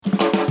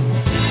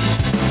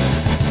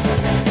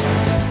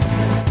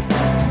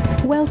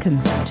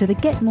Welcome to the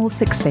Get More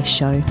Success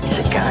Show. He's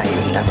a guy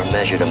who never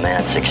measured a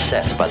man's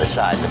success by the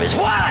size of his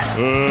what?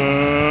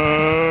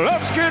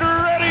 Let's get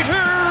ready to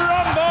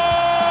rumble!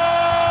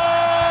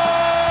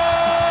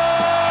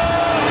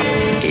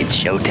 It's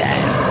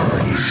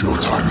showtime.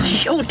 Showtime.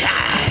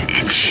 Showtime.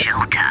 It's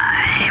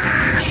showtime.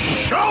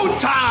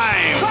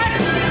 Showtime!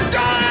 Let's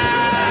go!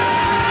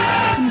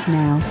 And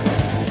now,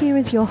 here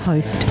is your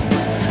host,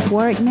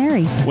 Warwick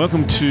Merry.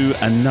 Welcome to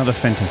another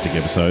fantastic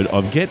episode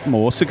of Get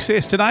More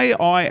Success. Today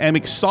I am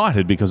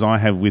excited because I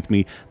have with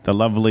me the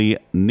lovely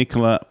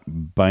Nicola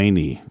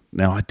Bainey.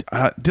 Now,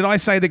 did I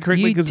say that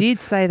correctly? You did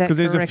say that Because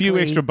there's a few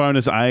correctly. extra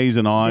bonus A's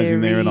and I's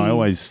in there, and I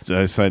always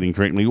say it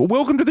incorrectly. Well,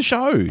 welcome to the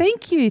show.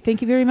 Thank you.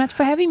 Thank you very much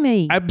for having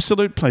me.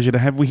 Absolute pleasure to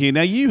have you here.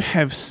 Now, you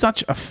have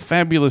such a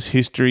fabulous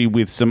history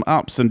with some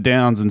ups and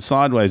downs and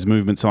sideways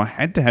movements, so I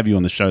had to have you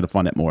on the show to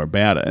find out more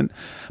about it.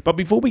 But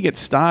before we get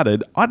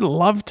started, I'd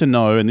love to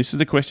know, and this is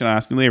the question I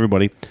ask nearly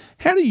everybody,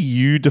 how do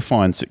you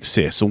define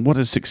success, or what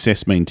does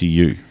success mean to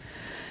you?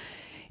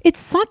 It's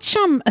such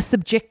a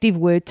subjective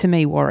word to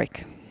me,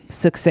 Warwick.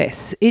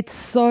 Success. It's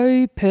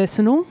so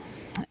personal.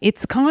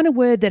 It's the kind of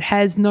word that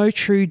has no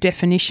true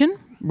definition,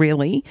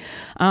 really.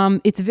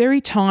 It's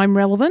very time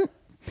relevant,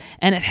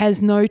 and it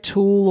has no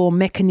tool or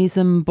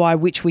mechanism by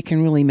which we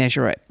can really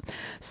measure it.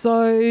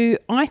 So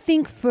I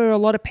think for a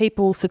lot of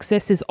people,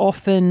 success is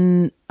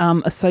often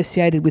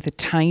associated with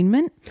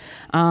attainment,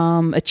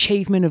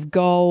 achievement of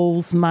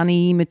goals,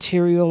 money,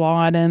 material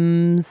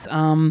items,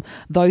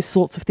 those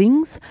sorts of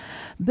things.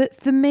 But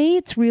for me,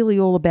 it's really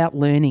all about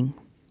learning.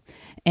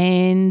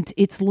 And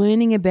it's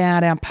learning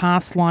about our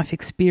past life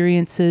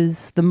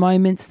experiences, the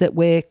moments that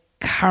we're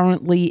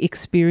currently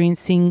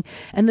experiencing,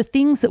 and the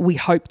things that we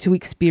hope to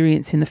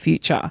experience in the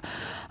future.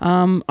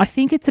 I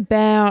think it's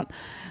about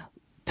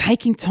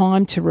taking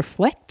time to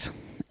reflect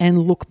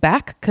and look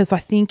back, because I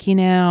think in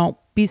our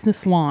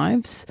business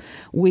lives,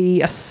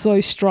 we are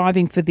so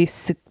striving for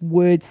this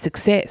word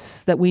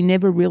success that we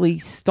never really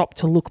stop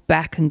to look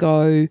back and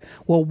go,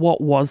 well, what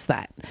was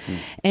that?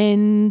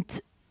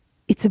 And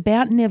it's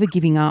about never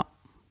giving up.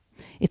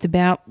 It's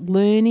about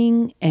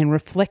learning and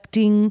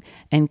reflecting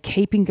and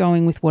keeping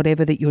going with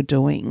whatever that you're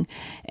doing.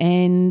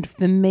 And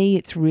for me,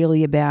 it's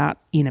really about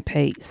inner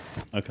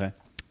peace. Okay.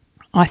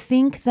 I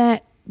think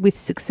that with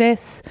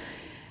success,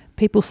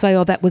 people say,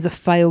 oh, that was a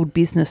failed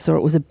business, or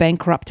it was a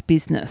bankrupt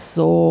business,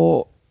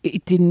 or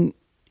it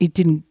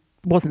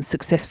wasn't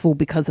successful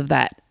because of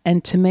that.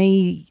 And to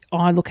me,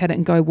 I look at it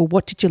and go, well,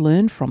 what did you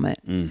learn from it?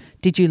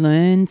 Did you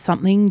learn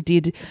something?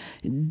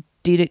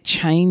 Did it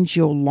change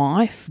your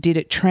life? Did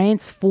it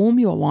transform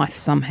your life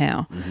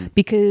somehow?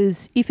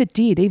 Because if it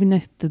did, even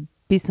if the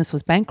business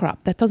was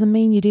bankrupt, that doesn't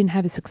mean you didn't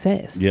have a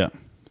success. Yeah,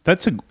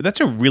 that's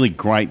a really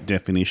great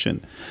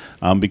definition,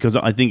 because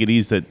I think it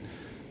is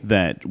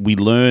that we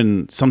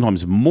learn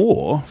sometimes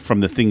more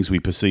from the things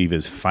we perceive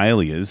as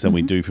failures than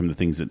we do from the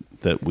things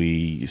that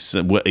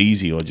were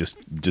easy or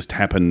just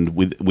happened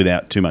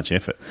without too much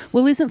effort.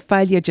 Well, isn't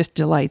failure just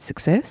delayed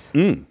success?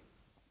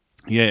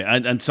 Yeah,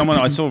 and someone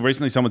I saw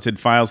recently, someone said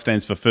FAIL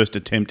stands for first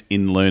attempt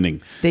in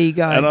learning. There you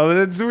go. And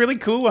that's a really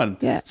cool one.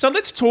 Yeah. So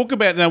let's talk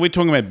about, now we're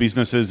talking about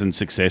businesses and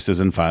successes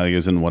and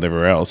failures and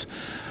whatever else.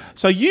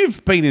 So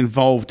you've been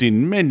involved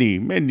in many,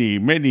 many,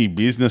 many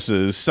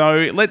businesses.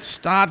 So let's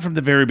start from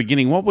the very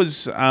beginning. What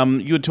was,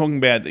 you were talking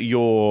about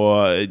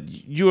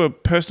you a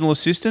personal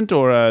assistant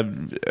or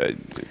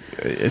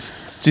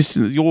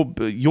assistant,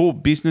 your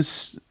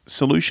business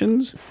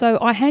solutions? So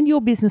I had Your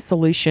Business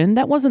Solution.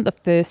 That wasn't the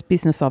first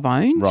business I've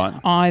owned. Right.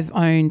 I've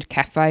owned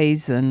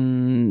cafes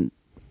and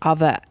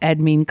other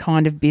admin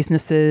kind of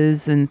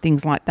businesses and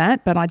things like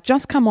that. But I'd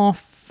just come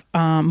off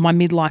my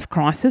midlife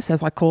crisis,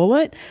 as I call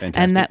it. Fantastic.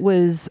 And that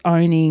was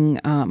owning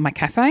my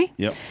cafe.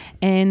 Yep.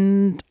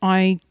 And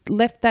I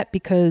left that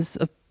because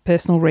of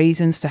personal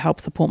reasons to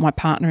help support my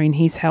partner in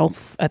his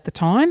health at the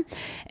time.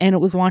 And it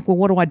was like, well,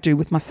 what do I do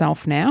with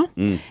myself now?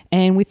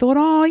 And we thought,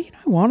 oh, you know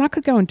what? I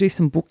could go and do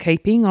some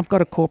bookkeeping. I've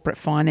got a corporate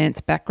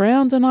finance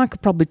background and I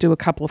could probably do a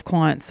couple of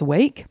clients a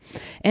week.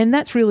 And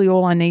that's really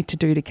all I need to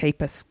do to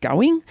keep us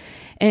going.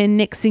 And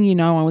next thing you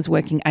know, I was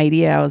working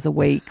 80 hours a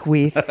week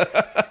with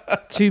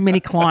too many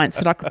clients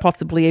that I could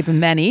possibly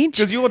even manage.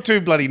 Because you're too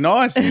bloody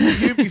nice.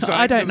 You'd be saying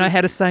I don't know how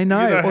to say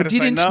no, You know how or to say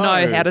didn't no.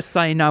 know how to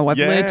say no. I've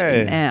learned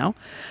it now.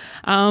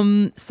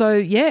 So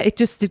yeah,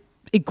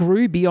 it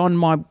grew beyond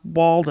my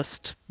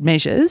wildest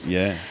measures.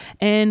 Yeah.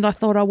 And I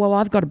thought, oh, well,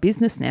 I've got a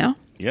business now.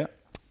 Yeah.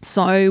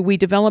 So we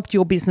developed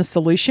Your Business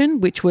Solution,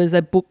 which was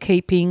a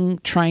bookkeeping,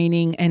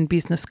 training and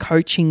business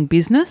coaching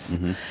business.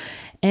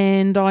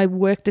 And I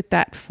worked at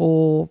that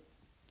for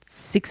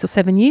 6 or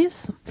 7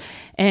 years.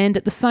 And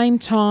at the same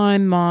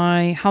time,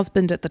 my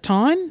husband at the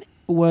time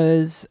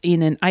was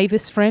in an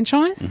Avis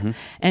franchise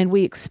and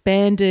we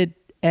expanded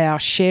our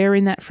share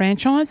in that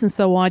franchise. And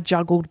so I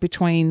juggled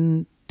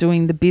between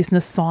doing the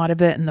business side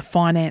of it and the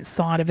finance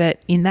side of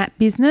it in that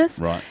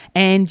business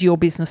and Your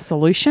Business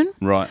Solution.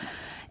 Right.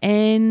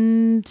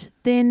 And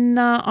then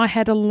I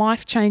had a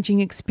life-changing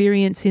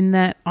experience in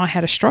that I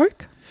had a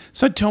stroke.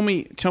 So tell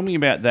me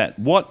about that.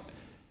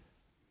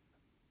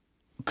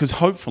 because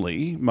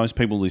hopefully most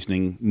people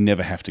listening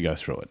never have to go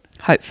through it.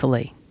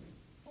 Hopefully.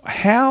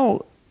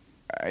 How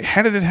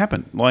did it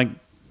happen? Like,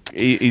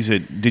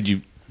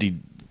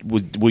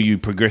 were you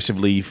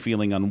progressively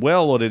feeling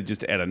unwell, or did it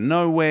just out of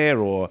nowhere,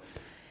 or?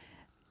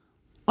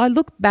 I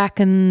look back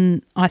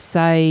and I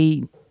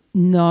say,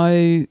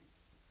 no,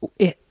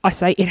 it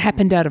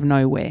happened out of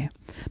nowhere.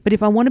 But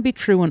if I want to be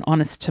true and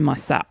honest to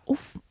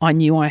myself, I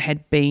knew I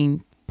had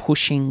been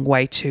pushing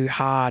way too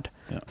hard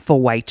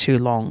for way too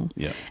long.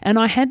 Yeah. And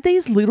I had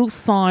these little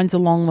signs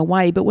along the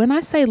way. But when I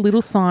say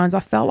little signs, I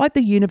felt like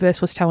the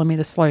universe was telling me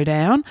to slow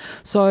down.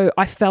 So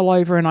I fell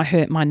over and I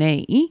hurt my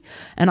knee.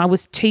 And I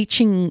was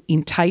teaching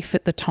in TAFE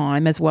at the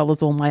time, as well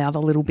as all my other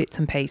little bits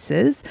and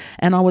pieces.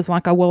 And I was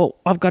like, oh, well,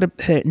 I've got a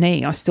hurt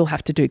knee. I still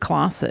have to do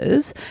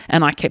classes.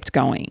 And I kept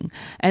going.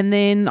 And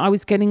then I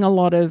was getting a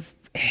lot of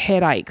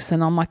headaches,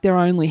 and I'm like, they're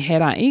only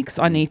headaches,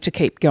 I need to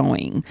keep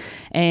going.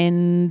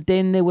 And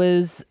then there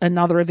was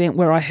another event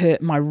where I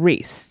hurt my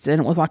wrist,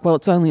 and it was like, well,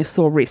 it's only a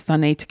sore wrist, I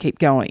need to keep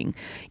going.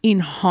 In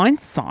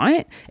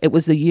hindsight, it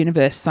was the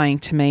universe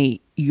saying to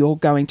me, you're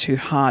going too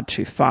hard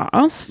too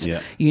fast,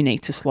 you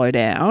need to slow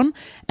down.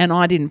 And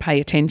I didn't pay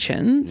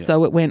attention,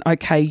 so it went,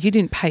 okay, you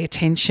didn't pay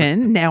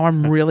attention, now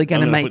I'm really going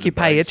to make you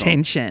pay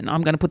attention.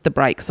 I'm going to put the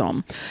brakes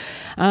on.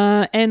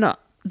 And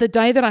the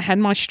day that I had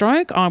my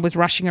stroke, I was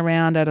rushing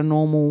around at a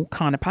normal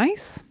kind of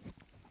pace.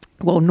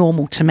 Well,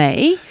 normal to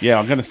me. Yeah,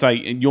 I'm going to say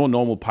your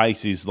normal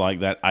pace is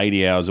like that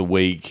 80 hours a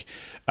week,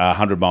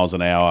 100 miles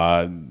an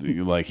hour,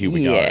 like here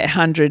we go. Yeah,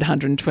 100,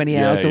 120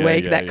 hours a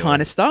week, that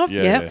kind of stuff.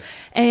 Yeah.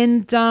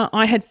 And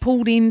I had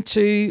pulled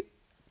into,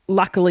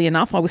 luckily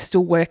enough, I was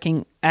still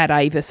working at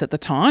Avis at the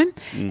time,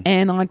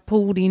 and I'd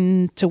pulled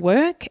into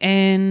work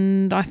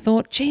and I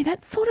thought, gee,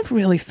 that sort of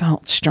really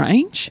felt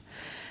strange.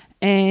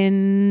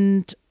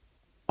 And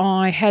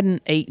I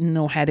hadn't eaten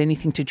or had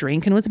anything to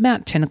drink, and it was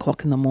about 10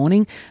 o'clock in the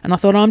morning, and I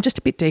thought, I'm just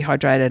a bit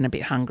dehydrated and a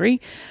bit hungry.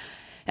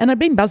 And I'd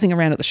been buzzing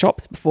around at the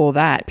shops before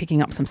that,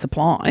 picking up some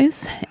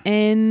supplies,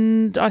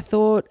 and I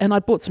thought, and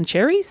I'd bought some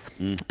cherries,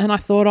 and I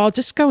thought, I'll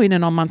just go in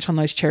and I'll munch on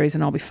those cherries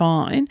and I'll be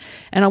fine.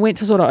 And I went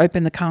to sort of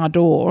open the car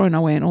door, and I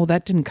went, oh,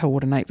 that didn't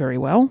coordinate very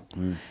well.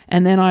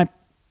 And then I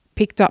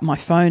picked up my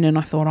phone and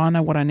I thought, I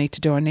know what I need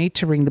to do. I need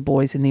to ring the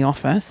boys in the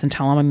office and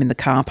tell them I'm in the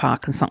car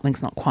park and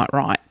something's not quite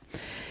right.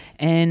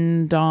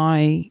 And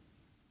I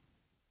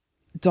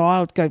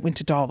went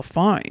to dial the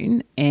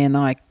phone, and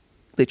I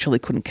literally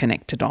couldn't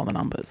connect to dial the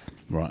numbers.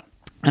 Right.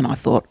 And I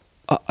thought,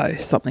 uh-oh,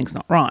 something's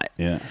not right.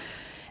 Yeah.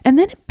 And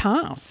then it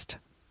passed.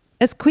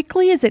 As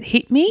quickly as it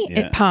hit me,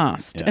 it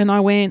passed. Yeah. And I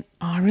went,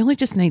 I really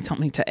just need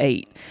something to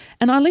eat.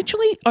 And I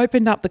literally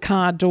opened up the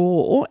car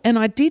door, and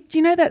I did,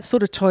 you know, that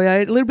sort of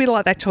Toyota, a little bit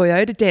like that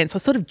Toyota dance. I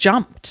sort of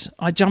jumped.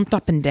 I jumped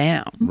up and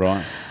down.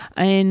 Right.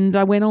 And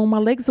I went, oh, my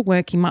legs are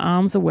working, my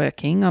arms are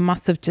working. I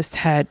must have just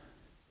had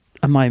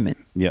a moment.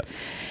 Yep.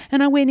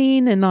 And I went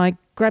in and I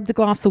grabbed a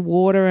glass of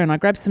water and I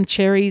grabbed some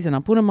cherries and I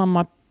put them on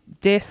my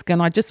desk,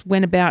 and I just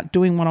went about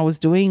doing what I was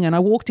doing, and I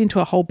walked into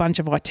a whole bunch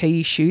of IT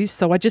issues,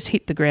 so I just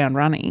hit the ground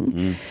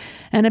running.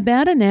 And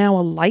about an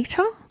hour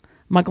later,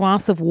 my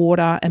glass of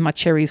water and my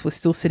cherries were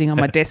still sitting on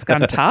my desk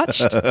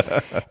untouched.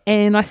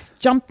 And I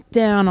jumped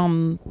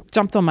on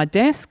my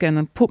desk and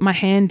I put my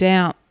hand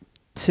out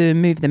to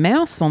move the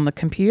mouse on the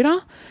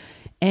computer,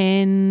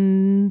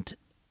 and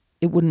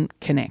it wouldn't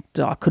connect.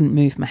 I couldn't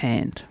move my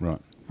hand. Right.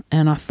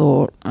 And I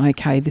thought,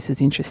 okay, this is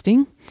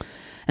interesting.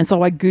 And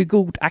so I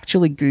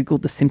actually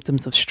Googled the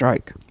symptoms of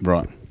stroke.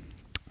 Right.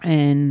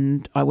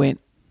 And I went,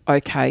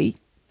 okay,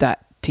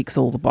 that ticks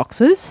all the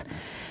boxes.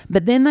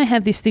 But then they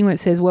have this thing where it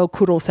says, well,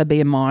 could also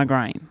be a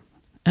migraine.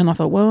 And I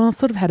thought, well, I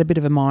sort of had a bit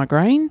of a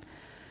migraine,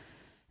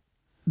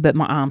 but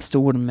my arm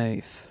still wouldn't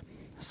move.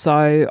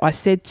 So I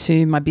said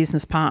to my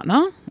business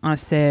partner, I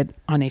said,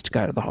 I need to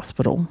go to the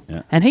hospital.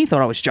 Yeah. And he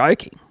thought I was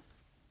joking,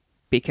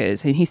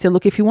 because he said,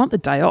 look, if you want the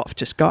day off,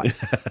 just go,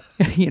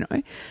 you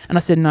know. And I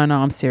said, no,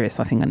 I'm serious.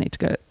 I think I need to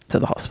go to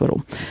the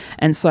hospital.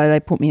 And so they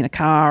put me in a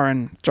car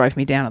and drove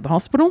me down to the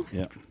hospital.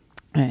 Yeah.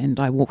 And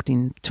I walked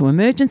into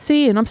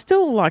emergency, and I'm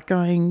still like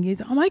going,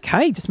 I'm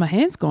okay, just my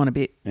hand's gone a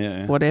bit,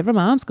 whatever,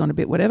 my arm's gone a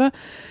bit, whatever.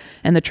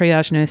 And the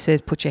triage nurse says,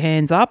 put your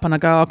hands up. And I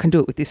go, I can do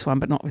it with this one,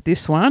 but not with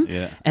this one.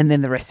 Yeah. And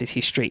then the rest is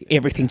history.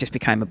 Everything just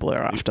became a blur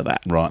after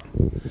that. Right.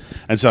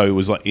 And so it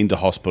was like into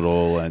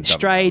hospital and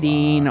straight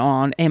in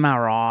on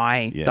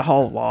MRI, the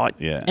whole lot.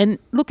 Yeah. And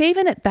look,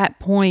 even at that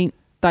point,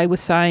 they were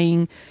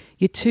saying,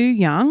 you're too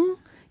young,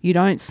 you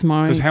don't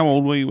smoke. Because how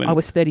old were you when? I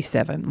was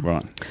 37.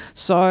 Right.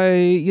 So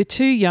you're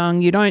too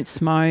young, you don't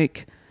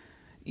smoke,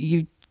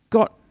 you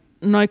got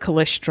no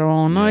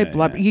cholesterol, no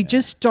blood. You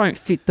just don't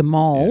fit the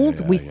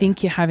mold. We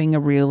think you're having a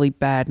really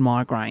bad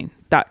migraine.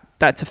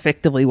 That's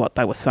effectively what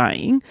they were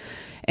saying.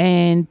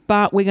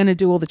 But we're going to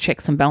do all the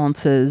checks and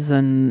balances,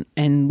 and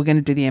we're going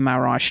to do the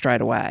MRI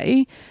straight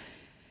away.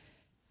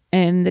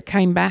 And it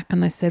came back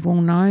and they said, well,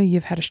 no,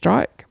 you've had a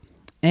stroke.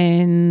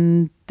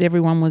 And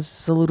everyone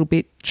was a little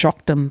bit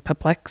shocked and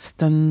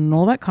perplexed and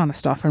all that kind of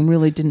stuff, and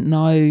really didn't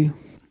know,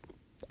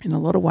 in a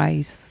lot of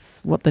ways,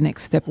 what the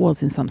next step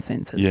was in some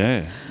senses.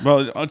 Yeah.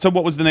 Well, so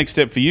what was the next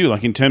step for you,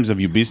 like in terms of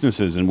your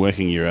businesses and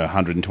working your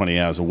 120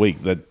 hours a week?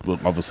 That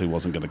obviously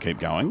wasn't going to keep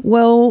going.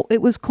 Well,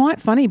 it was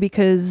quite funny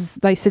because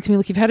they said to me,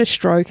 look, you've had a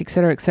stroke, et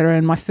cetera, et cetera.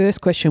 And my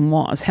first question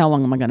was, how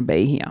long am I going to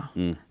be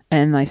here?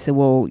 And they said,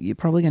 well, you're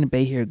probably going to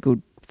be here a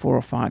good 4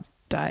 or 5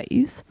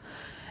 days.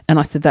 And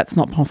I said, that's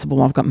not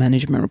possible. I've got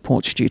management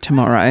reports due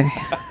tomorrow.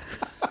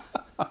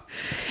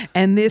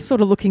 And they're sort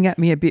of looking at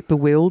me a bit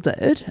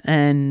bewildered.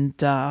 And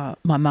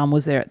my mum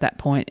was there at that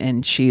point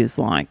and she is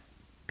like,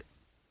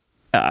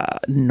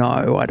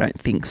 no, I don't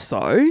think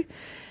so.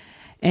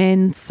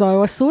 And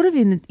so I sort of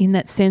in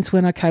that sense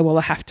went, okay, well,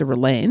 I have to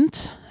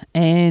relent.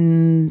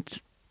 And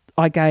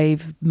I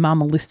gave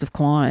mum a list of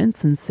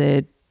clients and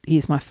said,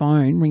 here's my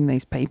phone, ring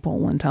these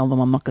people and tell them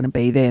I'm not going to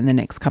be there in the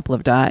next couple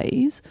of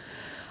days,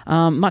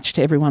 much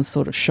to everyone's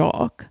sort of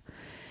shock.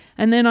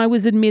 And then I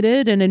was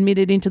admitted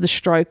into the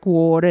stroke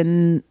ward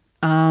and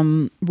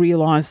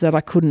realised that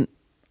I couldn't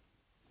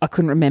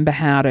remember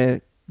how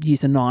to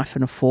use a knife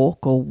and a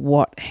fork or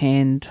what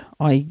hand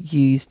I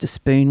used a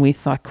spoon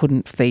with. I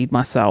couldn't feed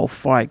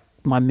myself.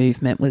 My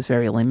movement was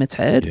very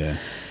limited. Yeah.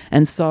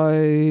 And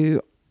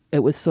so it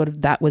was sort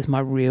of, that was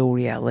my real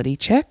reality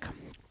check.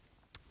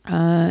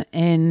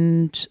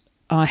 And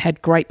I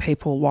had great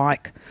people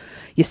like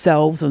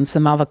yourselves and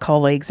some other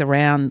colleagues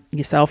around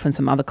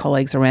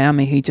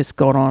me who just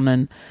got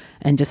on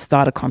and just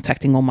started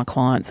contacting all my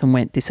clients and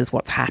went, this is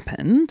what's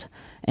happened.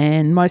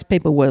 And most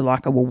people were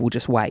like, oh, well, we'll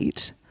just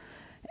wait.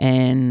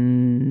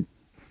 And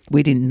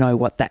we didn't know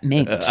what that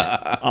meant.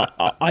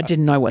 I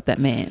didn't know what that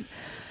meant.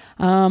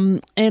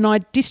 And I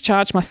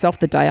discharged myself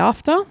the day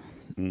after.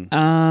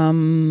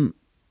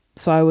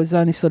 So I was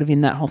only sort of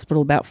in that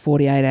hospital about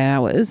 48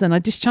 hours. And I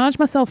discharged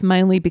myself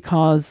mainly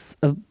because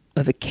of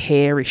a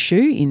care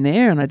issue in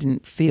there. And I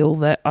didn't feel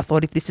that, I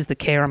thought if this is the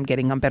care I'm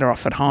getting, I'm better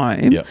off at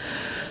home. Yep.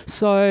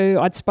 So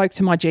I'd spoke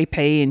to my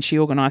GP and she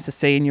organised to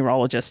see a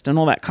neurologist and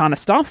all that kind of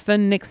stuff.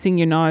 And next thing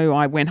you know,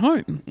 I went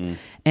home.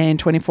 And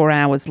 24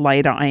 hours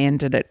later, I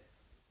ended it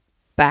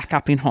back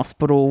up in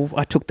hospital.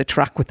 I took the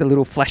truck with the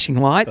little flashing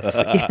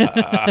lights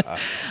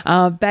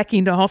back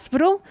into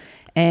hospital.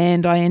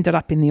 And I ended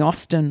up in the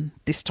Austin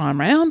this time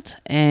round,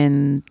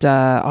 and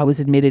I was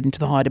admitted into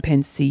the high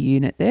dependency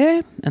unit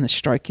there and the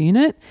stroke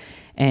unit,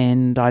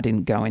 and I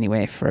didn't go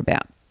anywhere for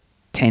about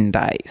 10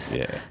 days.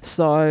 Yeah.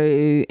 So,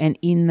 and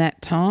in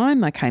that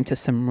time, I came to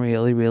some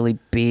really, really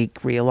big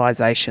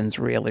realizations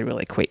really,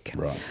 really quick.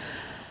 Right.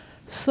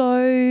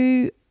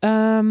 So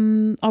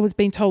I was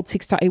being told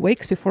 6 to 8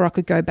 weeks before I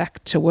could go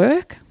back to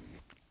work.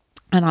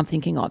 And I'm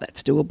thinking, oh,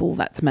 that's doable,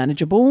 that's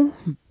manageable.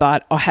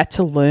 But I had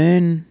to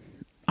learn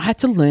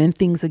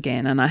things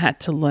again, and I had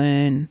to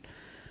learn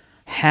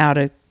how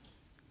to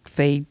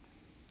feed,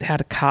 how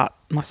to cut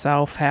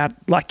myself, how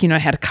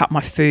to cut my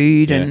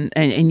food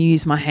and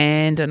use my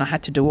hand, and I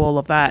had to do all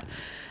of that.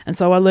 And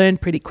so I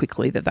learned pretty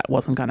quickly that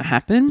wasn't going to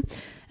happen.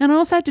 And I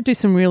also had to do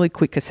some really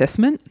quick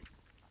assessment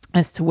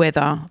as to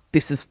whether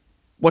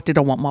what did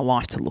I want my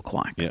life to look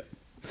like. Yeah.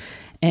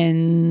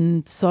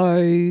 And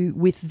so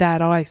with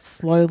that, I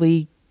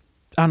slowly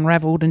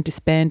unravelled and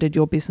disbanded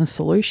Your Business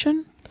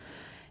Solution.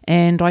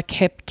 And I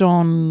kept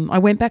on, I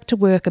went back to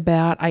work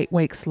about 8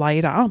 weeks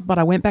later, but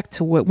I went back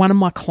to work. One of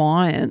my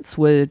clients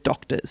were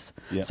doctors.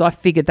 Yep. So I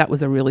figured that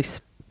was a really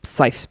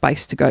safe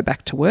space to go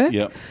back to work.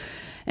 Yep.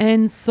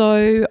 And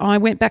so I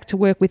went back to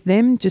work with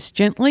them just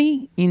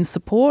gently in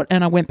support,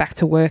 and I went back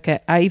to work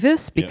at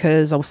Avis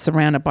because I was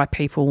surrounded by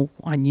people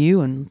I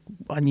knew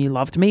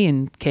loved me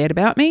and cared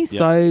about me. Yep.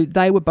 So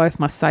they were both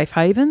my safe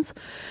havens.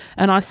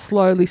 And I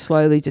slowly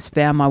just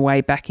found my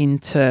way back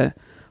into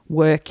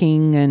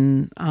working,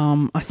 and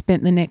I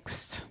spent the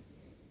next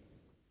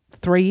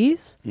 3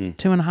 years,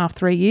 2.5,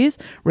 3 years,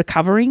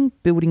 recovering,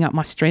 building up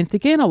my strength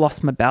again. I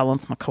lost my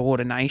balance, my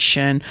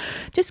coordination,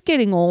 just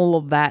getting all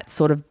of that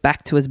sort of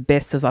back to as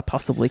best as I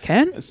possibly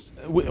can.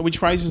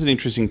 Which raises an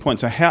interesting point.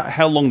 So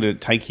how long did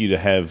it take you to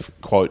have,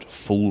 quote,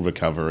 full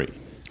recovery?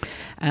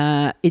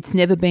 It's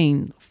never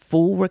been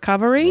full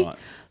recovery. Right.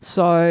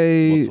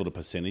 So what sort of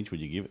percentage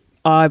would you give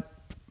it?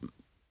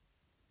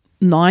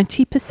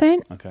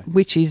 90%, Okay.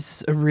 which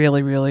is a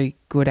really, really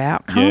good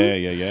outcome.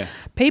 Yeah.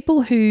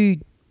 People who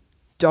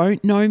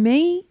don't know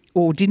me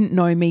or didn't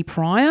know me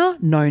prior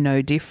know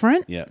no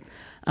different. Yeah.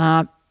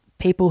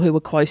 People who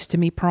were close to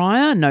me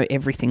prior know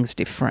everything's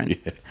different.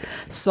 Yeah.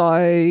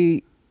 So,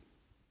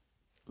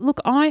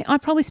 look, I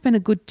probably spent a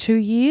good 2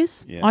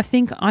 years. Yeah. I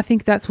think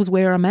that was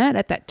where I'm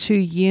at that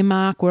 2-year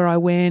mark where I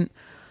went,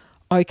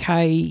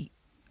 okay,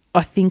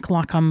 I think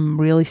like I'm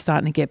really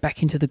starting to get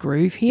back into the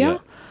groove here.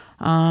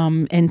 Yeah.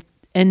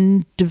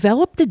 And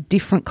developed a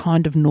different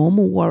kind of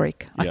normal,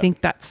 Warwick. I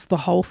think that's the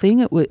whole thing.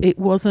 It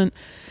was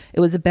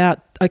about,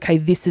 okay,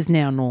 this is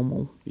now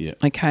normal. Yeah.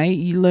 Okay,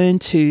 you learn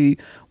to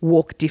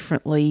walk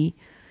differently,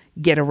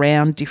 get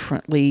around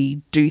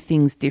differently, do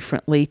things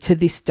differently to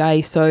this day.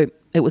 So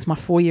it was my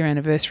 4-year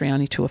anniversary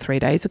only 2 or 3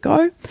 days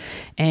ago.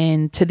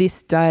 And to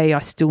this day, I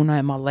still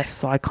know my left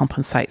side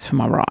compensates for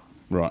my right.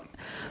 Right.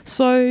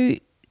 So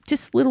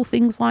just little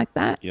things like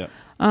that. Yeah.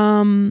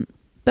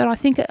 But I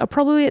think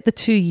probably at the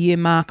 2-year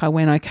mark, I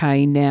went,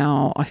 okay,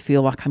 now I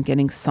feel like I'm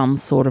getting some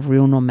sort of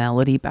real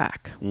normality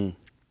back.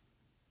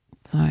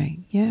 So,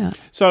 yeah.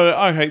 So,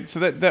 okay, so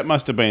that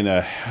must have been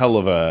a hell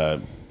of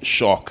a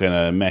shock and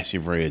a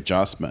massive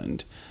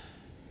readjustment.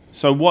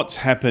 So what's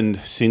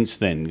happened since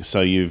then? So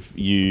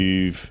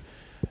you've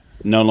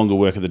no longer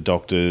work at the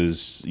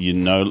doctors, you're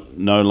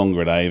no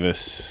longer at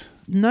Avis.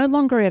 No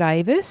longer at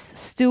Avis,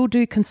 still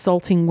do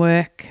consulting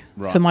work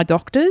Right. for my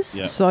doctors.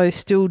 Yep. So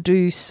still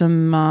do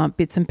some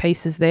bits and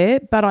pieces there.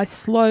 But I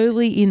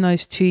slowly, in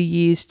those 2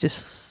 years,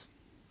 just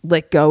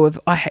let go of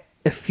a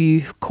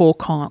few core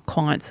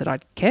clients that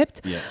I'd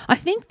kept. Yep. I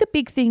think the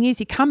big thing is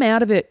you come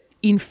out of it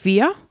in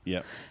fear.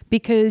 Yep.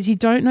 Because you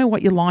don't know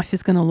what your life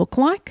is going to look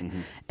like.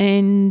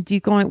 And you're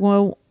going,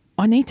 well,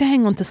 I need to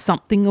hang on to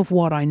something of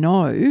what I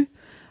know,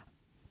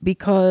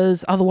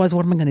 because otherwise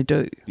what am I going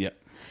to do? Yep.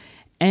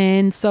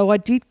 And so I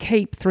did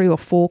keep 3 or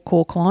 4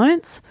 core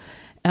clients,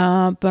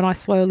 but I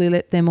slowly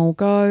let them all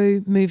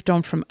go, moved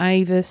on from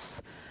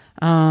Avis.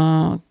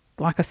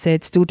 Like I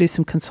said, still do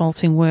some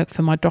consulting work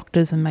for my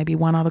doctors and maybe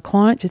one other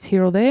client just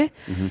here or there.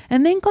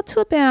 And then got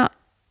to about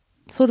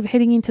sort of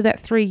heading into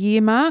that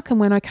 3-year mark and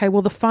went, okay,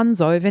 well, the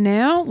fun's over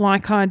now.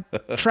 Like I'd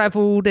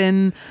travelled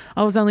and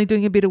I was only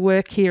doing a bit of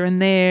work here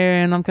and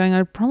there, and I'm going,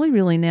 I probably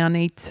really now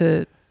need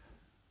to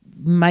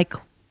make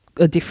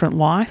a different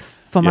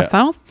life for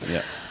myself.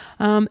 Yeah.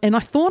 And I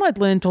thought I'd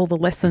learned all the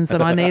lessons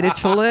that I needed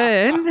to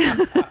learn.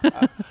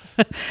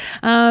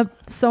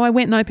 So I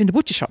went and opened a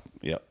butcher shop.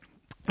 Yep.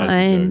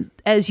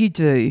 As you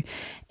do.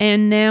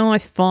 And now I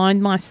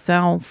find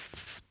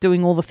myself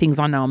doing all the things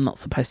I know I'm not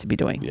supposed to be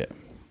doing. Yeah.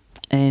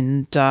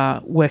 And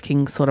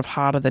working sort of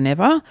harder than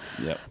ever.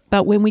 Yep.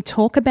 But when we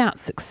talk about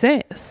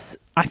success,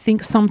 I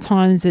think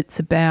sometimes it's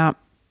about,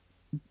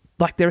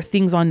 like, there are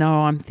things I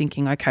know I'm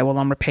thinking, okay, well,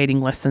 I'm repeating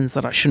lessons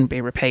that I shouldn't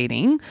be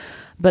repeating.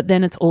 But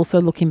then it's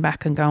also looking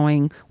back and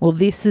going, well,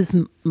 this is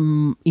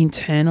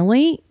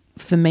internally,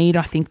 for me,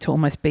 I think, to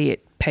almost be at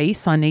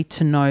peace, I need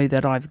to know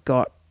that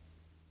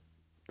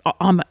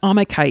I'm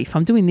okay. If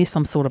I'm doing this,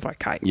 I'm sort of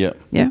okay. Yeah.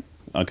 Yeah.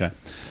 Okay.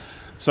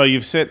 So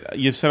you've set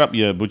up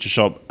your butcher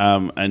shop,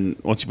 and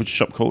what's your butcher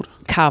shop called?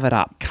 Carve It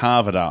Up.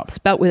 Carve It Up.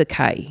 Spelt with a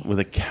K. With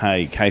a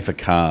K. K for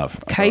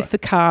carve. K for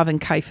carve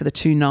and K for the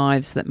 2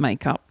 knives that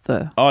make up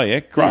the... Oh, yeah.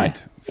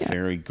 Great. Yeah.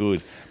 Very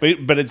good.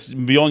 But it's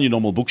beyond your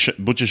normal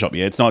butcher shop,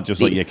 yeah? It's not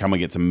just like, Yes. come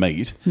and get some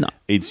meat. No.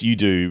 It's you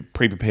do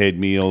pre-prepared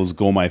meals,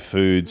 gourmet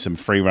food, some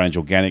free-range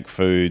organic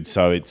food.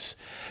 So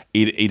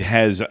it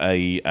has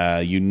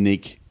a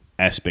unique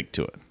aspect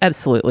to it.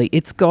 Absolutely.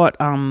 It's got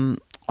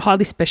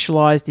highly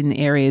specialised in the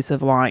areas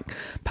of like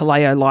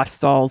paleo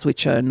lifestyles,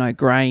 which are no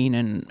grain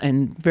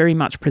and very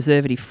much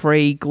preservative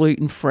free,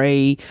 gluten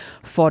free,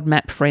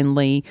 FODMAP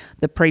friendly,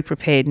 the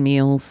pre-prepared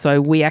meals.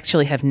 So we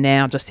actually have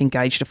now just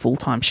engaged a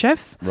full-time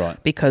chef, Right.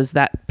 because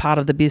that part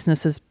of the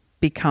business is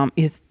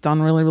done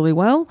really, really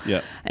well.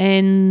 Yeah.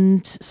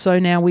 And so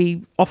now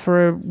we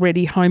offer a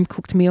ready home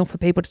cooked meal for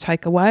people to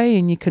take away,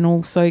 and you can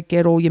also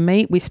get all your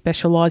meat. We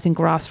specialise in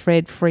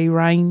grass-fed, free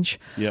range,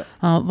 Yeah.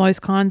 those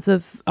kinds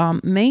of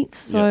meats.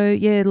 So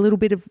a little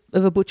bit of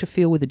a butcher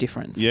feel with a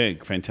difference. Yeah,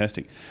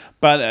 fantastic.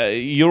 But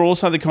you're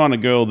also the kind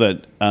of girl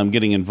that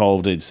getting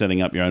involved in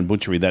setting up your own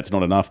butchery, that's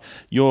not enough.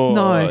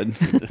 No.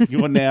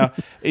 You're now,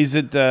 is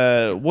it,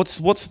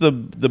 what's the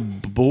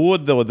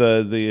board or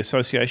the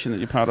association that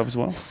you're part of as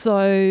well?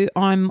 So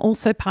I'm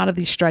also part of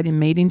the Australian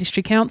Meat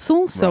Industry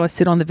Council. So Right. I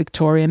sit on the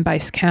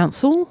Victorian-based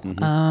council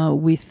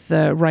with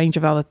a range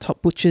of other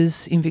top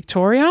butchers in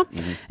Victoria,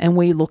 and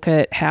we look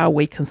at how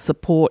we can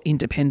support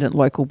independent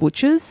local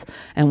butchers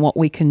and what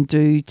we can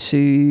do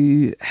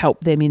to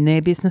help them in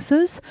their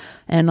businesses.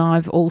 And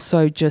I've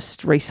also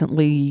just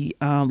recently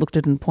looked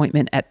at an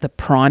appointment at the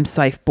Prime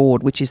Safe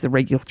Board, which is the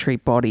regulatory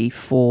body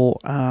for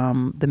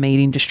the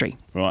meat industry.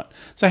 Right.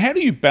 So how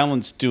do you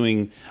balance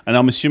doing, and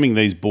I'm assuming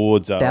these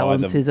boards are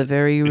Balance is a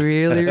very,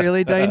 really,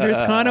 really dangerous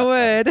kind of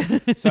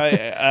word. So,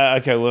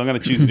 okay, well, I'm going to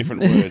choose a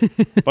different word.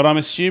 But I'm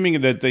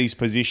assuming that these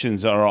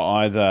positions are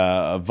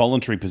either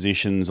voluntary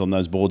positions on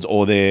those boards,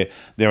 or they're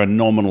a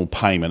nominal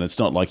payment. It's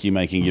not like you're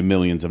making your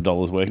millions of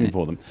dollars working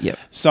for them. Yep.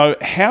 So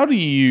how do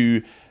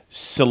you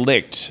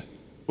select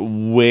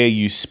where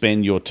you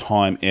spend your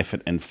time,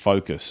 effort and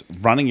focus,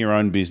 running your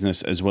own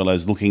business as well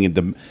as looking at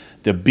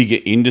the bigger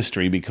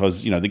industry?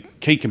 Because, the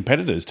key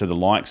competitors to the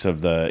likes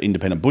of the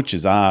independent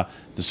butchers are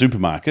the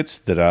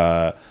supermarkets that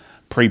are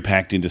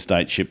pre-packed,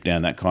 interstate, shipped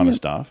down, that kind of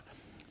stuff.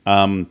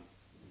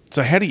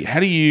 So how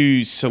do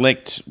you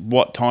select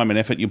what time and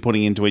effort you're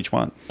putting into each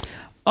one?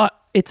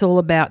 It's all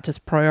about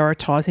just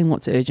prioritising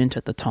what's urgent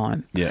at the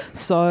time. Yeah.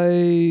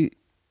 So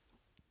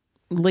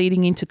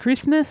leading into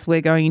Christmas,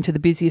 we're going into the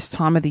busiest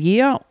time of the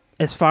year.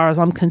 As far as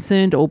I'm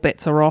concerned, all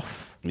bets are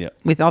off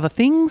with other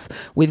things.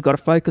 We've got to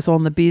focus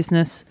on the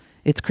business.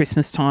 It's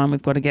Christmas time.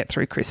 We've got to get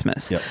through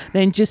Christmas. Yep.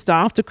 Then just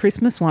after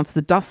Christmas, once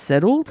the dust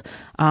settled,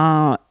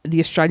 the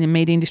Australian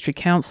Meat Industry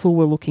Council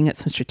were looking at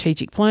some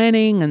strategic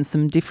planning and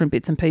some different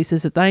bits and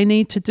pieces that they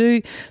need to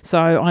do. So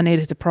I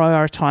needed to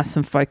prioritise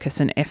some focus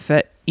and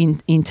effort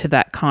into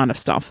that kind of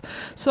stuff.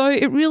 So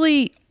it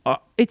really,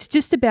 it's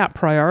just about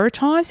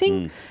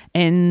prioritizing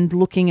and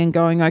looking and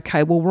going,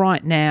 okay, well,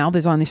 right now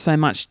there's only so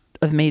much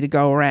of me to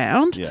go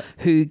around. Yeah.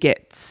 Who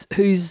gets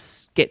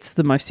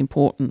the most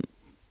important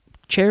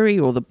cherry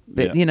or the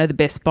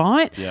best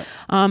bite. Yeah.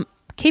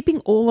 Keeping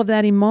all of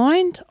that in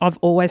mind, I've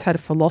always had a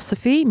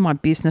philosophy. My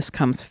business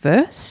comes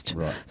first.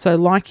 Right. So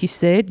like you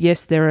said,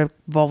 yes, they're a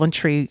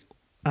voluntary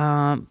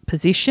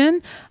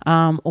position,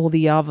 or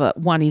the other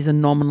one is a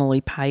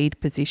nominally paid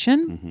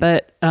position,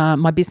 but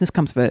my business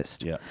comes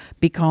first. Yeah.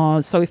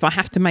 Because so if I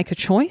have to make a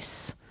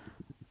choice,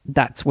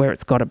 that's where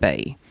it's got to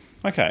be.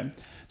 Okay.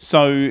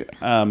 So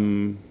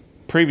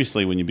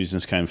previously when your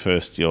business came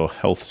first, your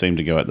health seemed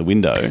to go out the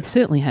window. It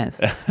certainly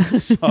has.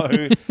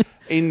 So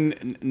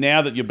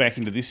now that you're back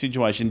into this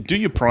situation, do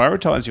you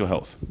prioritise your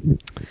health?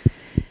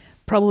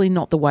 Probably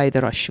not the way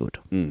that I should.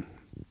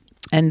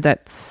 And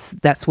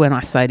that's when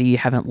I say to you,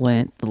 haven't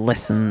learnt the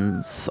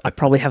lessons. I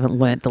probably haven't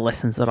learnt the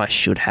lessons that I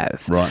should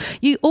have. Right.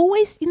 You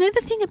always,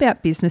 the thing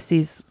about business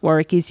is,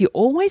 Warwick, is you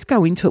always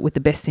go into it with the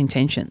best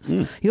intentions.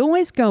 You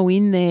always go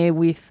in there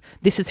with,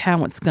 this is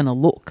how it's going to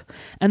look.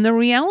 And the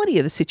reality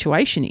of the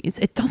situation is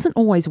it doesn't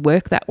always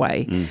work that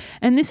way.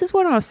 And this is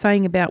what I was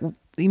saying about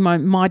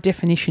my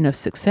definition of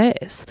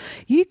success.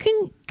 You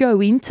can go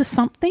into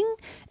something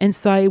and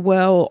say,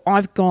 well,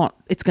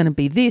 it's going to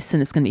be this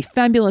and it's going to be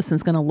fabulous and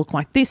it's going to look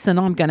like this and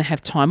I'm going to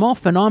have time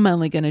off and I'm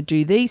only going to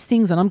do these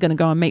things and I'm going to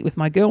go and meet with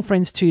my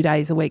girlfriends 2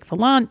 days a week for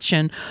lunch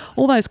and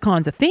all those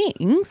kinds of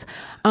things.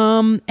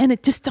 And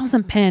it just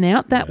doesn't pan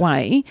out that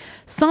way.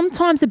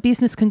 Sometimes a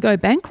business can go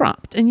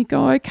bankrupt and you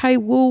go, okay,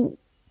 well,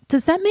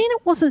 does that mean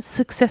it wasn't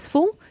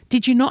successful?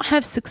 Did you not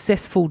have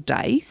successful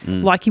days?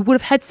 Like you would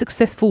have had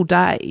successful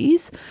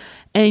days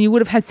and you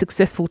would have had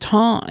successful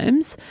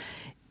times.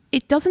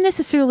 It doesn't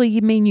necessarily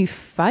mean you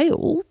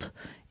failed.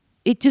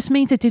 It just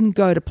means it didn't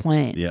go to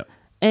plan. Yeah.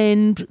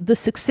 And the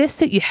success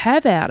that you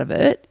have out of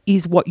it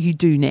is what you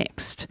do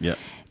next. Yeah.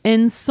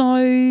 And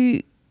so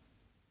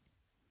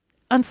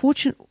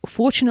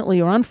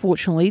fortunately or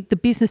unfortunately, the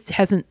business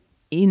hasn't,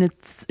 in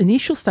its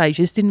initial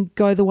stages, didn't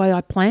go the way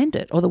I planned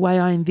it or the way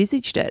I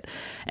envisaged it.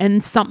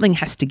 And something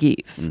has to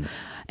give.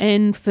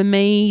 And for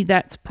me,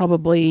 that's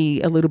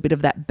probably a little bit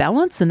of that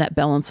balance, and that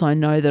balance I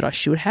know that I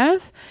should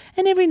have.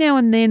 And every now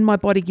and then my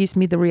body gives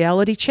me the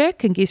reality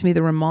check and gives me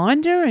the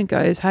reminder and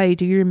goes, hey,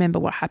 do you remember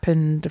what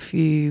happened a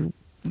few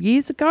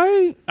years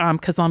ago?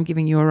 Because I'm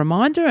giving you a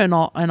reminder, and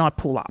I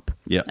pull up.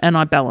 Yeah. And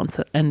I balance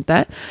it. And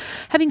that,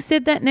 having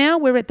said that, now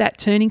we're at that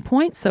turning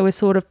point. So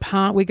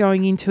we're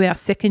going into our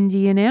second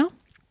year now.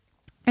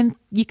 And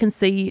you can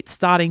see it's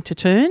starting to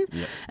turn,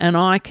 and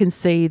I can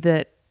see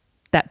that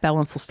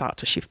balance will start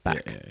to shift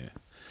back. Yeah.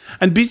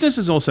 And business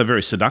is also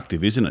very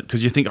seductive, isn't it?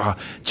 Because you think,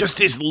 just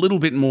this little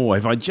bit more.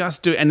 If I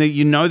just do, and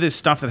there's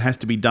stuff that has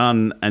to be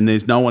done, and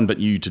there's no one but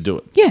you to do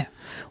it. Yeah.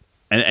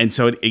 And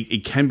so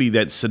it can be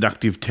that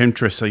seductive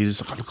temptress. So you're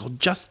just like, look, I'll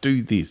just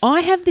do this.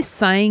 I have this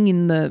saying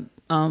in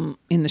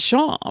the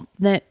shop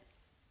that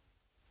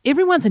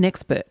everyone's an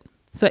expert.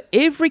 So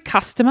every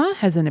customer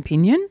has an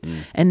opinion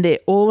and they're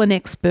all an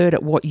expert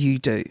at what you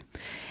do.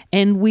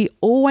 And we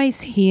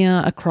always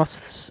hear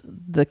across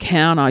the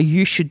counter,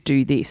 you should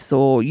do this,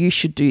 or you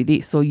should do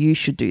this, or you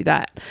should do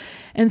that.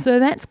 And so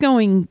that's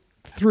going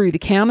through the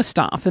counter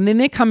staff, and then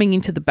they're coming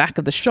into the back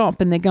of the shop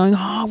and they're going,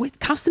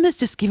 customers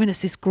just given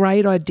us this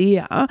great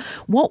idea.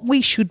 What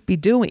we should be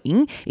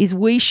doing is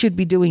we should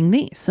be doing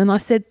this. And I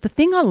said, the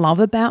thing I love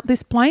about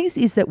this place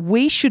is that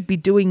we should be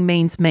doing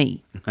means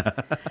me.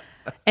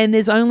 And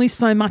there's only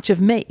so much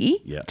of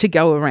me to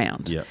go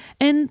around. Yeah.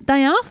 And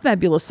they are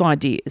fabulous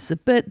ideas.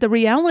 But the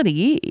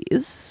reality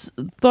is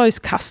those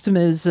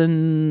customers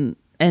and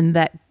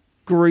that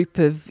group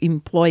of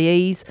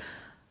employees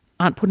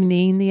aren't putting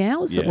in the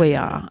hours that we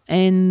are.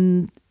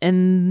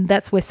 And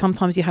that's where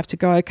sometimes you have to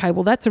go, okay,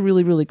 well, that's a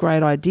really, really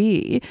great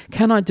idea.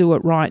 Can I do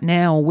it right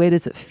now? Or where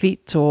does it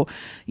fit? Or,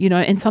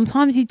 and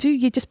sometimes you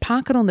just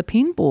park it on the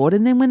pin board.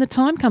 And then when the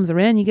time comes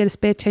around, you get a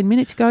spare 10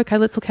 minutes, you go, okay,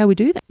 let's look how we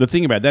do that. The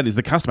thing about that is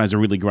the customer has a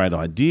really great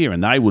idea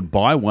and they would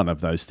buy one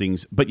of those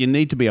things, but you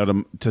need to be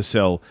able to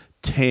sell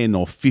 10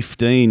 or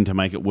 15 to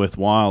make it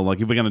worthwhile.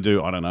 Like if we're going to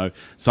do, I don't know,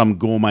 some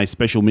gourmet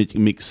special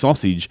mixed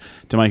sausage,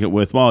 to make it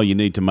worthwhile, you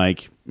need to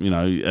make,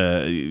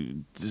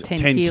 10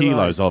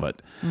 kilos of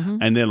it. Mm-hmm.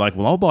 And they're like,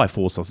 well, I'll buy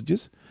 4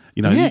 sausages.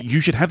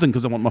 You should have them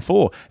because I want my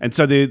 4. And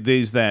so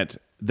there's that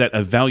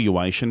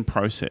evaluation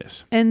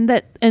process. And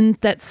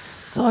that's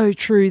so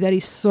true. That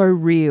is so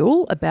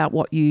real about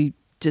what you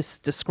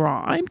just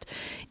described,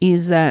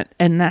 is that,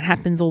 and that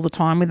happens all the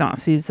time with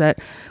us, is that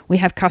we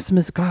have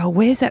customers go,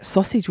 where's that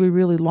sausage? We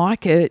really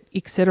like it,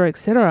 et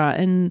cetera,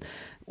 and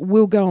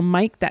we'll go and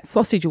make that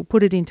sausage, we'll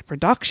put it into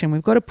production.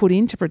 We've got to put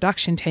into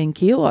production 10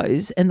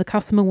 kilos, and the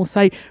customer will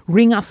say,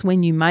 ring us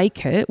when you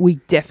make it. We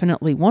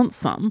definitely want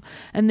some.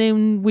 And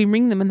then we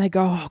ring them and they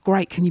go, oh,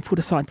 great, can you put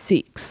aside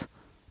 6?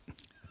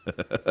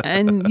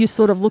 And you're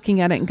sort of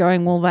looking at it and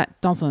going, well,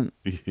 that doesn't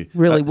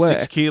really work.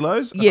 6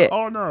 kilos? Yeah.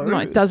 Oh, no. No,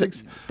 it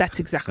doesn't. That's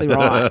exactly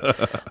right.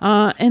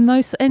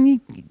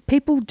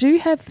 People do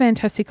have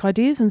fantastic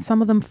ideas, and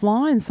some of them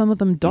fly and some of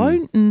them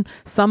don't, and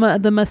some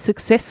of them are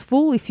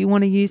successful, if you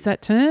want to use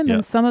that term, Yep.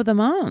 and some of them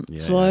aren't.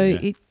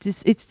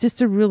 It's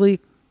just a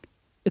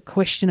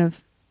question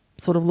of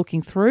sort of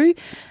looking through.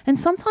 And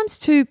sometimes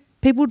too,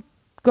 people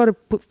got to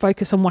put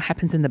focus on what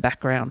happens in the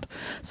background.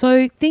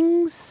 So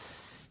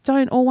things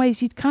don't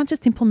always, you can't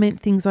just implement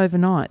things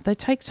overnight. They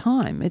take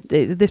time.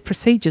 There's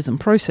procedures and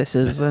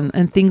processes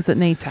and things that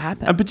need to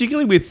happen. And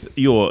particularly with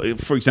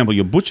for example,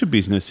 your butcher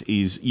business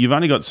is you've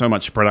only got so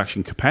much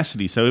production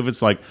capacity. So if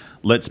it's like,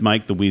 let's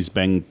make the whiz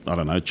bang, I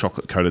don't know,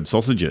 chocolate coated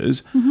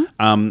sausages,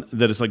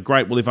 that it's like,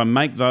 great, well, if I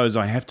make those,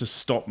 I have to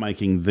stop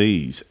making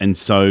these. And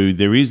so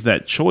there is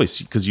that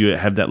choice because you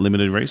have that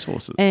limited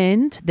resources.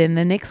 And then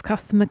the next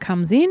customer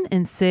comes in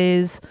and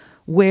says,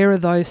 where are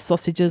those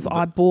sausages?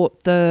 I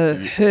bought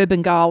the herb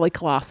and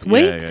garlic last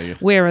week. Yeah.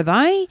 Where are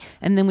they?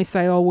 And then we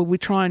say, oh, well, we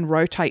try and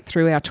rotate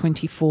through our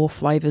 24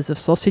 flavours of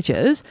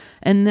sausages,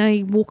 and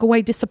they walk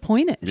away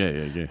disappointed.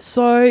 Yeah.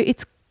 So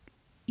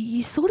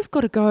you sort of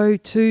got to go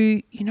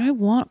to, you know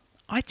what?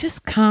 I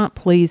just can't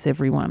please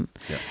everyone.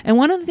 Yeah. And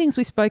one of the things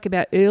we spoke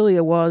about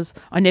earlier was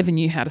I never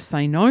knew how to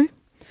say no.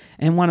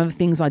 And one of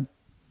the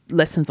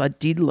lessons I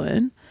did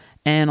learn,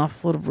 and I've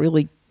sort of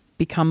really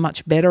become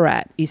much better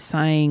at, is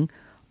saying,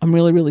 I'm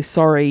really, really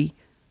sorry.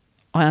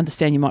 I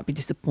understand you might be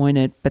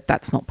disappointed, but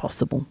that's not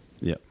possible.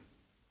 Yep.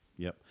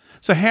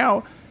 So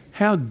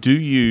how do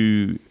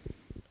you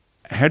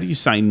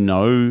say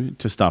no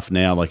to stuff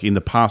now? Like in the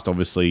past,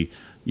 obviously,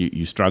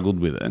 you struggled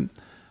with it.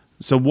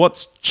 So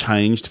what's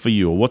changed for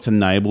you, or what's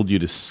enabled you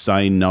to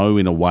say no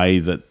in a way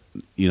that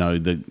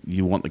that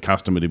you want the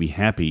customer to be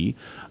happy?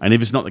 And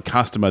if it's not the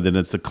customer, then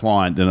it's the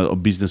client, then a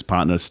business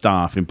partner,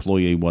 staff,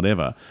 employee,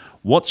 whatever.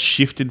 What's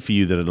shifted for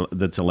you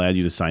that's allowed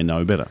you to say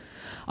no better?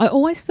 I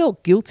always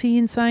felt guilty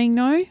in saying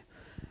no.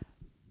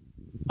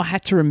 I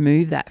had to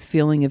remove that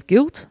feeling of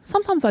guilt.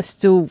 Sometimes I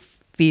still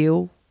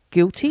feel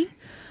guilty.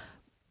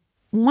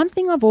 One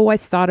thing I've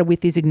always started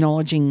with is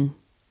acknowledging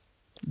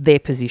their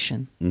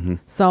position. Mm-hmm.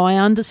 So I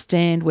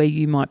understand where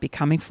you might be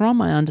coming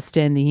from. I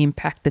understand the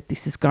impact that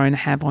this is going to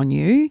have on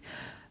you.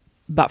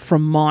 But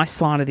from my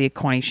side of the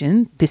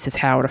equation, this is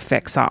how it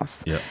affects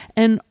us. Yep.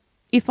 And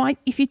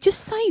if you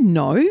just say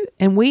no,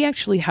 and we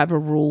actually have a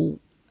rule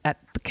at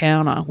the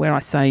counter where I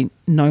say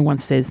no one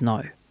says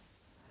no.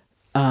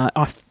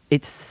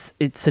 It's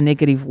a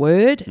negative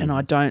word, and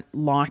I don't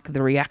like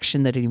the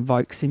reaction that it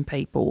invokes in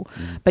people.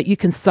 But you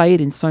can say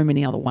it in so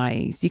many other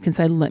ways. You can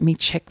say, let me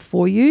check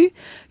for you.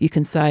 You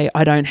can say,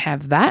 I don't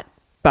have that,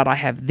 but I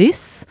have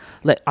this.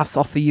 Let us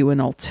offer you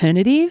an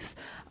alternative.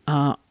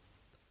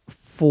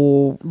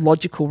 For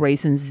logical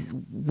reasons,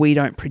 we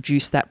don't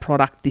produce that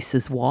product. This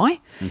is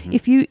why. Mm-hmm.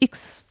 If you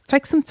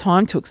take some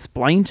time to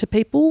explain to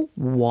people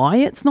why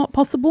it's not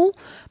possible,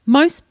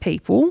 most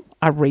people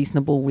are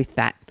reasonable with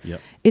that.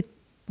 Yep.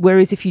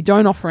 Whereas if you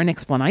don't offer an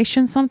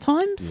explanation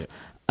sometimes,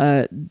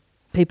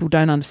 people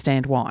don't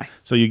understand why.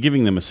 So you're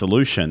giving them a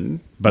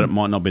solution, but it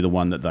might not be the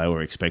one that they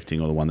were expecting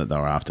or the one that they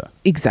were after.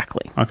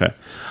 Exactly. Okay.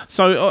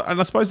 So, and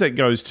I suppose that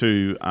goes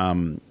to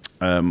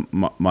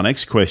my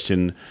next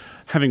question.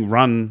 Having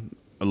run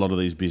a lot of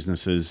these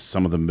businesses,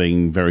 some of them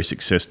being very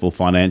successful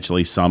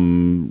financially,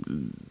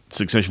 some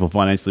successful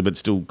financially but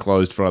still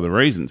closed for other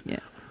reasons. Yeah.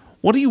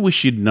 What do you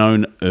wish you'd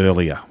known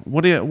earlier?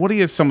 What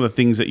are some of the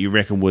things that you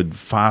reckon would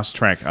fast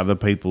track other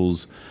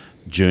people's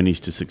journeys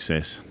to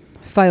success?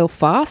 Fail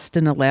fast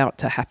and allow it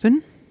to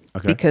happen.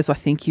 Okay. Because I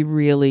think you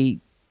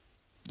really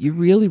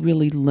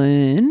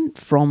learn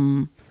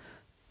from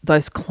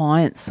those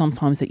clients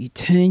sometimes that you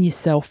turn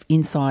yourself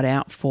inside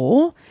out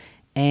for,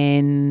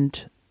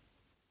 and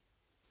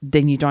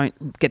then you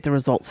don't get the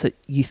results that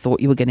you thought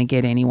you were going to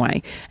get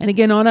anyway. And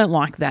again, I don't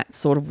like that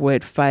sort of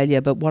word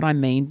failure, but what I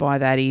mean by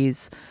that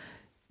is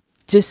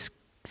just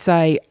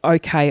say,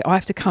 okay, I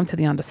have to come to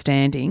the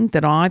understanding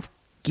that I've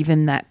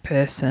given that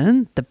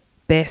person the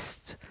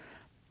best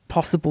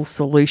possible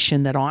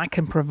solution that I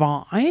can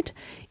provide.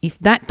 If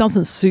that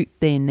doesn't suit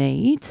their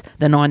needs,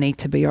 then I need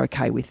to be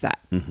okay with that,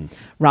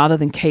 rather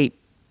than keep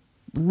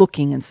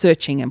looking and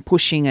searching and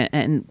pushing it.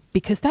 And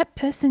because that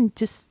person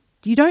just,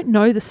 you don't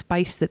know the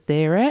space that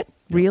they're at,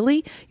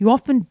 really. You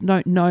often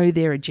don't know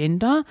their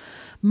agenda.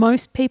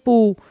 Most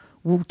people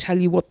will tell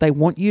you what they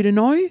want you to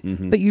know,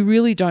 but you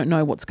really don't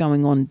know what's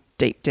going on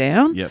deep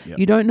down.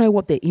 You don't know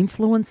what their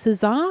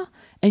influences are,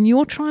 and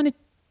you're trying to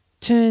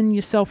turn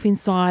yourself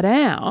inside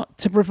out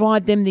to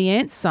provide them the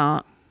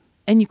answer,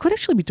 and you could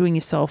actually be doing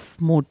yourself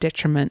more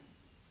detriment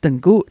than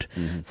good.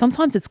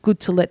 Sometimes it's good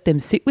to let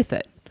them sit with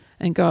it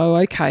and go,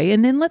 okay,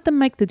 and then let them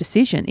make the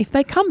decision. If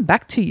they come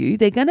back to you,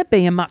 they're going to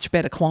be a much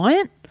better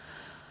client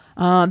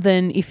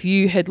than if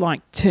you had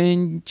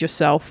turned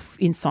yourself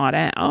inside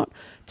out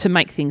to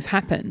make things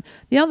happen.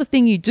 The other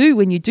thing you do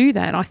when you do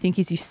that, I think,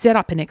 is you set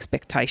up an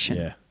expectation.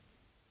 Yeah.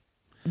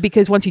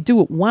 Because once you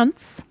do it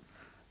once,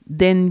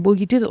 then, well,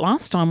 you did it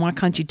last time. Why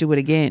can't you do it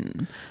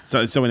again?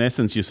 So in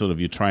essence,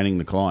 you're training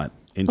the client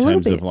in A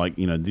little terms of bit. like,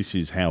 this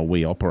is how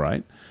we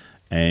operate,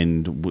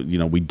 and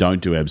we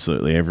don't do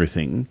absolutely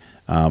everything.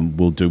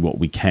 We'll do what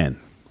we can.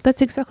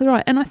 That's exactly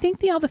right. And I think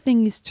the other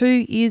thing is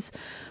too is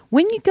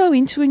when you go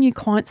into a new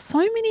client, so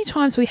many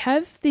times we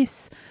have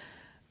this,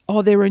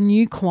 they're a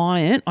new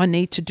client, I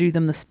need to do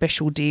them the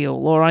special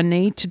deal, or I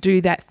need to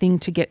do that thing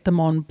to get them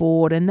on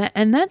board. And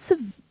that's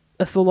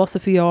a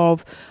philosophy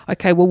of,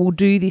 okay, well, we'll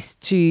do this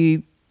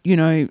to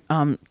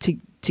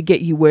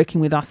get you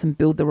working with us and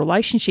build the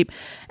relationship.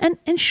 And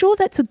sure,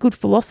 that's a good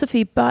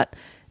philosophy, but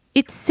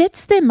it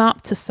sets them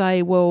up to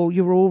say, well,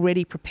 you're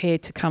already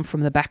prepared to come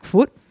from the back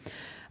foot,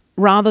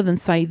 rather than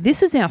say,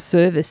 this is our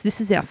service, this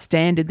is our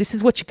standard, this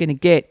is what you're going to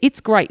get. It's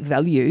great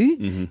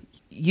value.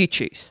 You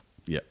choose.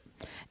 Yeah.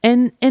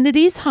 And it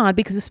is hard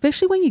because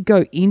especially when you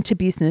go into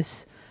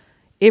business,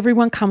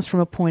 everyone comes from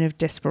a point of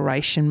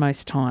desperation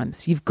most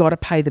times. You've got to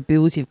pay the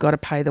bills, you've got to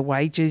pay the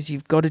wages,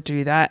 you've got to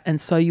do that.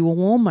 And so you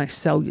will almost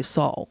sell your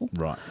soul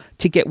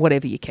to get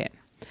whatever you can.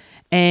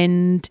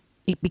 And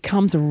it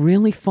becomes a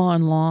really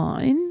fine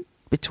line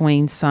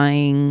between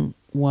saying,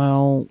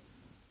 well,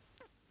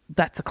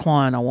 that's a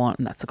client I want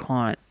and that's a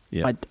client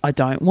I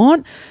don't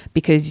want,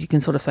 because you can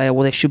sort of say,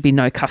 well, there should be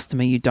no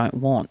customer you don't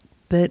want.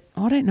 But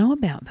I don't know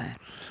about that.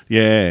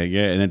 Yeah,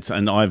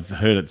 and I've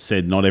heard it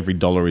said not every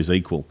dollar is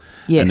equal.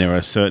 Yes. And there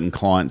are certain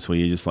clients where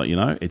you're just like,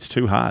 it's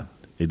too hard.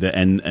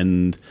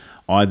 And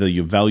either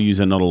your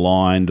values are not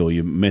aligned, or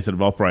your method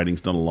of operating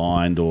is not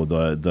aligned, or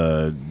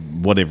the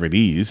whatever it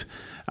is.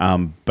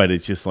 But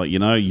it's just like,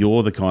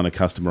 you're the kind of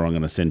customer I'm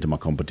going to send to my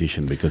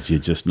competition because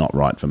you're just not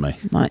right for me.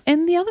 Right.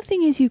 And the other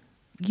thing is you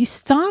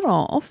start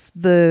off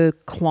the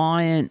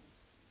client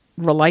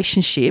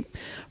relationship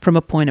from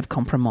a point of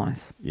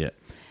compromise. Yeah.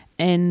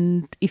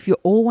 And if you're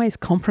always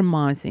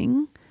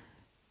compromising,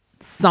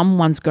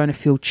 someone's going to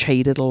feel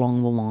cheated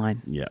along the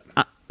line. Yeah.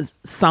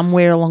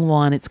 Somewhere along the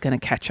line, it's going to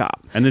catch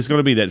up. And there's got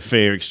to be that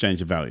fair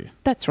exchange of value.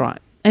 That's right.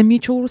 And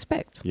mutual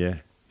respect. Yeah.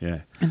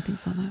 And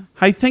things like that.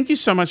 Hey, thank you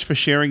so much for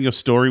sharing your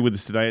story with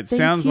us today. It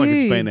sounds like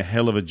it's been a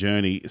hell of a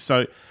journey.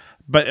 So,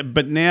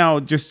 but now,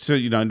 just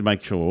to, to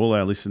make sure all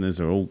our listeners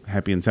are all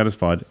happy and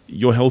satisfied,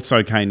 your health's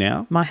okay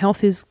now? My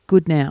health is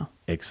good now.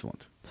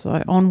 Excellent.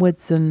 So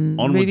onwards and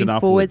moving and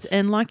forwards. upwards.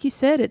 And like you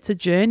said, it's a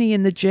journey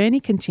and the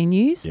journey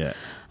continues. Yeah.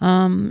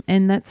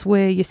 And that's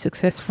where your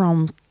success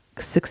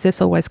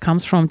always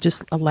comes from,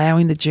 just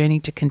allowing the journey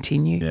to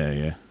continue.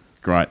 Yeah.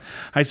 Great.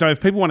 Hey, so if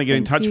people want to get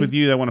in touch with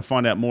you, they want to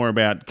find out more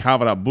about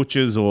Carve It Up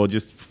Butchers or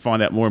just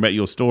find out more about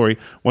your story,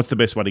 what's the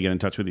best way to get in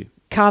touch with you?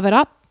 Carve It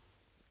Up.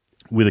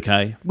 With a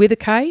K? With a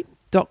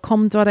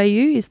K.com.au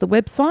is the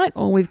website,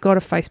 or we've got a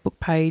Facebook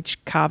page,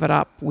 Carve It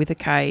Up with a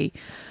K.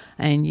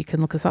 And you can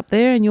look us up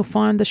there and you'll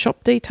find the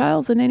shop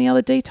details and any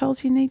other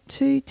details you need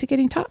to get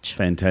in touch.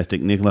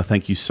 Fantastic. Nicola,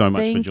 thank you so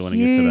much for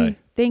joining us today.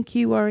 Thank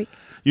you, Warwick.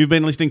 You've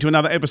been listening to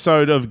another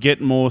episode of Get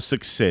More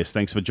Success.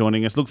 Thanks for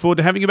joining us. Look forward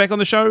to having you back on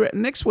the show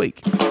next week.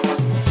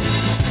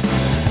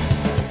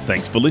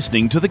 Thanks for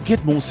listening to the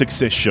Get More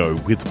Success Show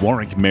with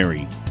Warwick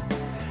Merry.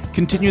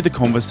 Continue the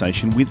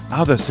conversation with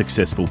other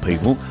successful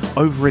people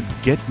over at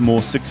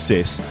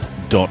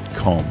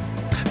getmoresuccess.com.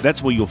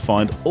 That's where you'll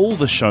find all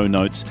the show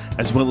notes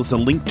as well as a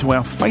link to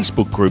our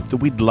Facebook group that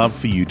we'd love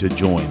for you to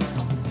join.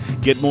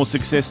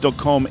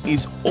 GetMoreSuccess.com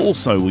is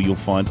also where you'll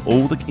find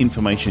all the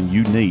information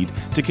you need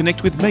to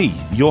connect with me,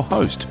 your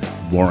host,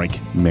 Warwick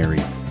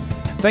Merry.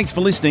 Thanks for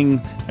listening,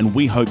 and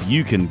we hope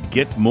you can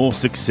get more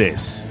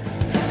success.